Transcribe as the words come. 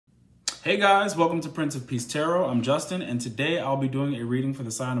Hey guys, welcome to Prince of Peace Tarot. I'm Justin, and today I'll be doing a reading for the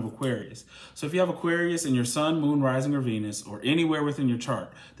sign of Aquarius. So if you have Aquarius in your sun, moon, rising, or Venus, or anywhere within your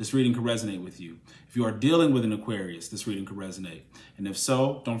chart, this reading could resonate with you. If you are dealing with an Aquarius, this reading could resonate. And if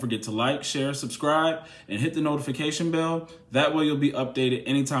so, don't forget to like, share, subscribe, and hit the notification bell. That way you'll be updated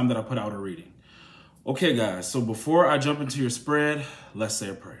anytime that I put out a reading. Okay guys, so before I jump into your spread, let's say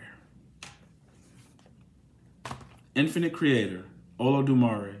a prayer. Infinite Creator,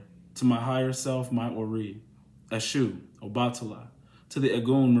 Olodumare, to my higher self, my Ori, Eshu, Obatala, to the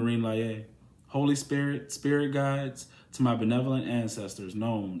Egun Marine Laye, Holy Spirit, Spirit Guides, to my benevolent ancestors,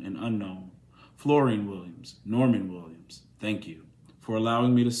 known and unknown, Florine Williams, Norman Williams, thank you for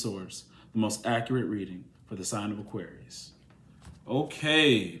allowing me to source the most accurate reading for the sign of Aquarius.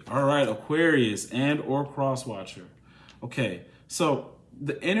 Okay, all right, Aquarius and or cross-watcher. Okay, so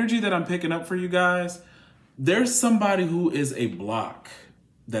the energy that I'm picking up for you guys, there's somebody who is a block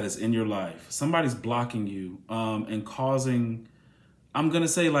that is in your life. Somebody's blocking you and causing, I'm going to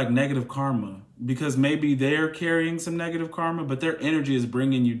say like negative karma, because maybe they're carrying some negative karma, but their energy is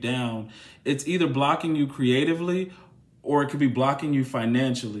bringing you down. It's either blocking you creatively or it could be blocking you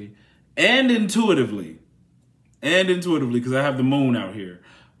financially and intuitively. Because I have the moon out here.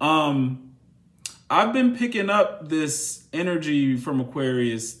 I've been picking up this energy from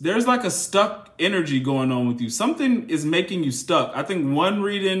Aquarius. There's like a stuck energy going on with you. Something is making you stuck. I think one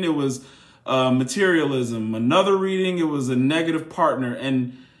reading, it was materialism. Another reading, it was a negative partner.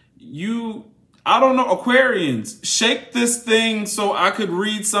 And you, I don't know, Aquarians, shake this thing so I could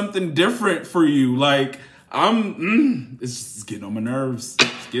read something different for you. Like, it's just getting on my nerves.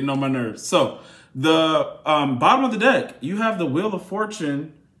 It's getting on my nerves. So the bottom of the deck, you have the Wheel of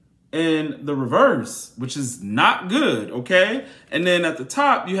Fortune in the reverse, which is not good, okay? And then at the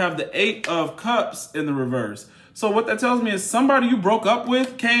top, you have the 8 of Cups in the reverse. So what that tells me is somebody you broke up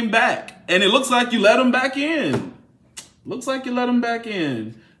with came back, and it looks like you let them back in. Looks like you let them back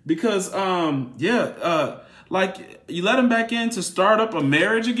in because, like you let them back in to start up a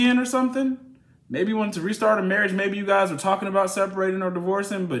marriage again or something. Maybe you wanted to restart a marriage. Maybe you guys were talking about separating or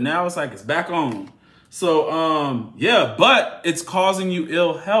divorcing, but now it's like it's back on. So, yeah, but it's causing you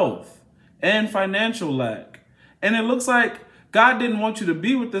ill health and financial lack. And it looks like God didn't want you to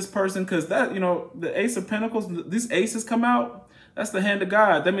be with this person because that, you know, the Ace of Pentacles, these aces come out. That's the hand of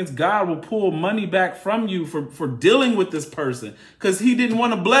God. That means God will pull money back from you for dealing with this person because he didn't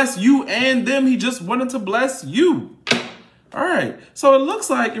want to bless you and them. He just wanted to bless you. All right. So it looks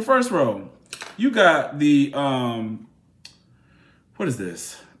like your first row, you got the, what is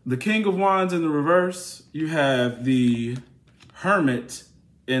this? The King of Wands in the reverse. You have the Hermit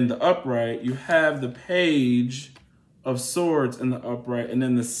in the upright. You have the Page of Swords in the upright. And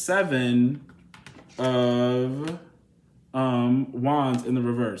then the 7 of Wands in the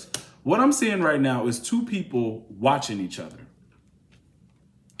reverse. What I'm seeing right now is two people watching each other.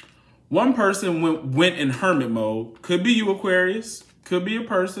 One person went in hermit mode. Could be you, Aquarius. Could be a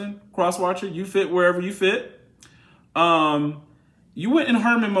person. Cross-watcher. You fit wherever you fit. You went in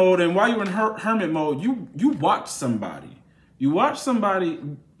hermit mode, and while you were in hermit mode, you watched somebody. You watched somebody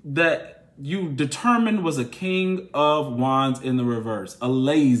that you determined was a King of Wands in the reverse, a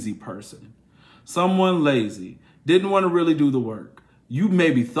lazy person. Someone lazy, didn't want to really do the work. You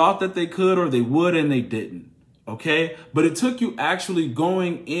maybe thought that they could or they would and they didn't, okay? But it took you actually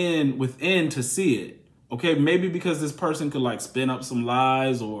going within to see it, okay? Maybe because this person could like spin up some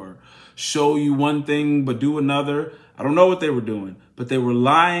lies or show you one thing but do another. I don't know what they were doing, but they were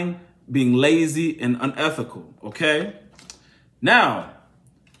lying, being lazy, and unethical, okay? Now,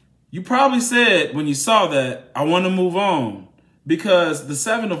 you probably said when you saw that, I want to move on, because the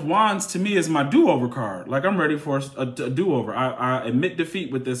 7 of Wands to me is my do-over card. Like, I'm ready for a do-over. I admit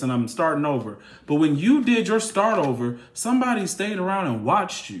defeat with this, and I'm starting over. But when you did your start over, somebody stayed around and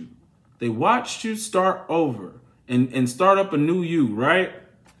watched you. They watched you start over and start up a new you, right?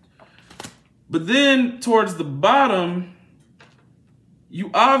 But then towards the bottom,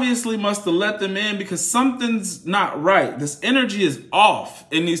 you obviously must have let them in because something's not right. This energy is off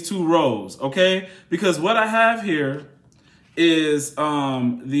in these two rows, okay? Because what I have here is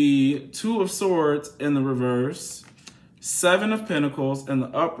the 2 of Swords in the reverse, 7 of Pentacles in the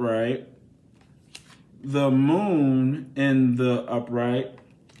upright, the Moon in the upright,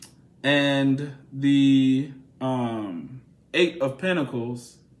 and the 8 of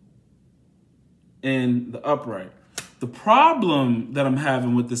Pentacles in the upright. The problem that I'm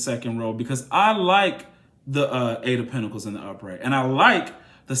having with the second row, because I like the 8 of Pentacles in the upright, and I like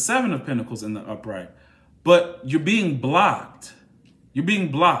the 7 of Pentacles in the upright, but you're being blocked. You're being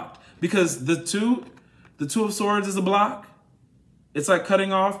blocked because the two of Swords is a block. It's like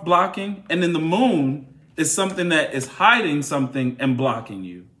cutting off, blocking. And then the moon is something that is hiding something and blocking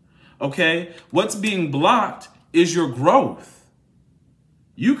you. Okay? What's being blocked is your growth.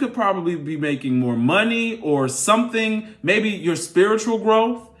 You could probably be making more money or something, maybe your spiritual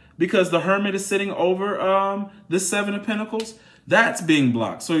growth, because the Hermit is sitting over this Seven of Pentacles. That's being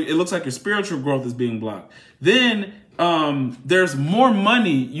blocked. So it looks like your spiritual growth is being blocked. Then there's more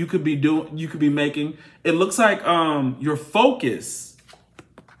money you could be making. It looks like your focus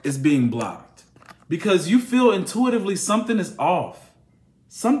is being blocked because you feel intuitively something is off.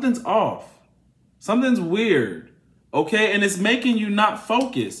 Something's off. Something's weird. Okay, and it's making you not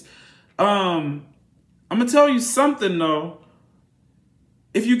focus. I'm gonna tell you something though.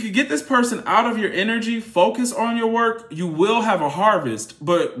 If you could get this person out of your energy, focus on your work, you will have a harvest.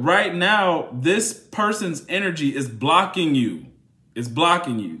 But right now, this person's energy is blocking you. It's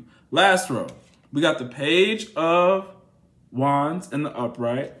blocking you. Last row, we got the Page of Wands in the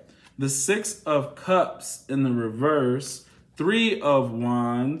upright, the Six of Cups in the reverse, Three of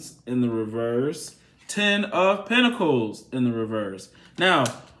Wands in the reverse, 10 of Pentacles in the reverse. Now,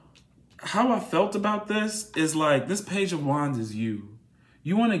 how I felt about this is like this Page of Wands is you.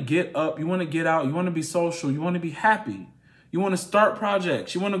 You want to get up, you want to get out, you want to be social, you want to be happy. You want to start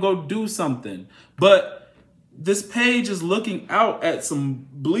projects, you want to go do something. But this page is looking out at some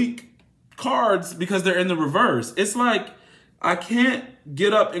bleak cards because they're in the reverse. It's like, I can't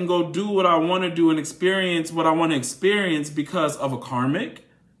get up and go do what I want to do and experience what I want to experience because of a karmic.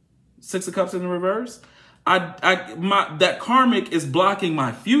 Six of Cups in the reverse. That karmic is blocking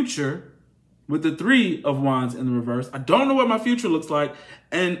my future with the Three of Wands in the reverse. I don't know what my future looks like.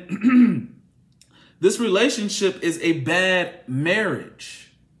 And this relationship is a bad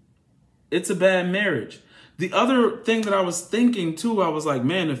marriage. It's a bad marriage. The other thing that I was thinking too, I was like,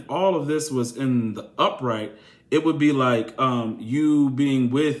 man, if all of this was in the upright, it would be like you being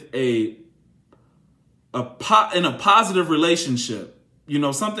with in a positive relationship. You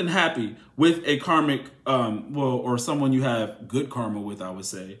know, something happy with a karmic, or someone you have good karma with, I would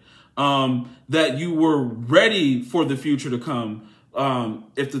say. That you were ready for the future to come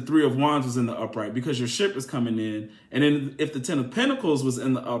if the Three of Wands was in the upright because your ship is coming in. And then if the 10 of Pentacles was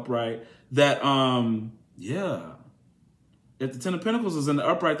in the upright, that, if the 10 of Pentacles was in the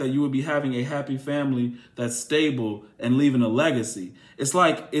upright, that you would be having a happy family that's stable and leaving a legacy. It's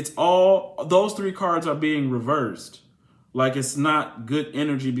like it's all, those three cards are being reversed. Like it's not good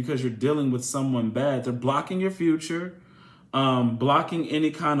energy because you're dealing with someone bad. They're blocking your future. Blocking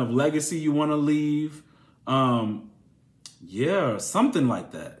any kind of legacy you want to leave. Yeah, something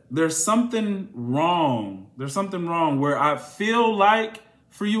like that. There's something wrong. There's something wrong where I feel like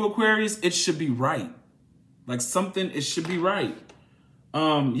for you, Aquarius, it should be right. Like something, it should be right.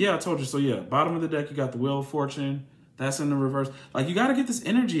 Yeah, I told you. So yeah, bottom of the deck, you got the Wheel of Fortune. That's in the reverse. Like you got to get this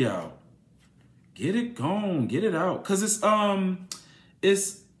energy out. Get it going, get it out. Cause it's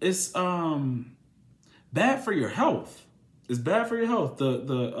bad for your health. It's bad for your health.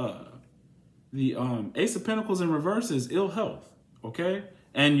 The Ace of Pentacles in reverse is ill health, okay?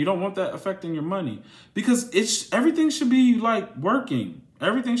 And you don't want that affecting your money because everything should be like working.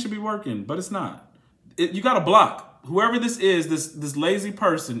 Everything should be working, but it's not. You got to block. Whoever this is, this lazy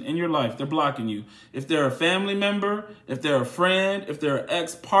person in your life, they're blocking you. If they're a family member, if they're a friend, if they're an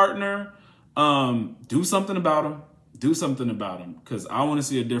ex-partner, do something about them. Do something about them because I want to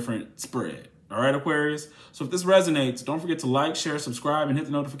see a different spread. All right, Aquarius? So if this resonates, don't forget to like, share, subscribe, and hit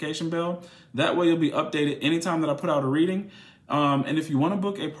the notification bell. That way you'll be updated anytime that I put out a reading. And if you want to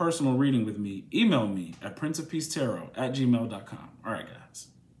book a personal reading with me, email me at PrinceofPeaceTarot@gmail.com. All right, guys.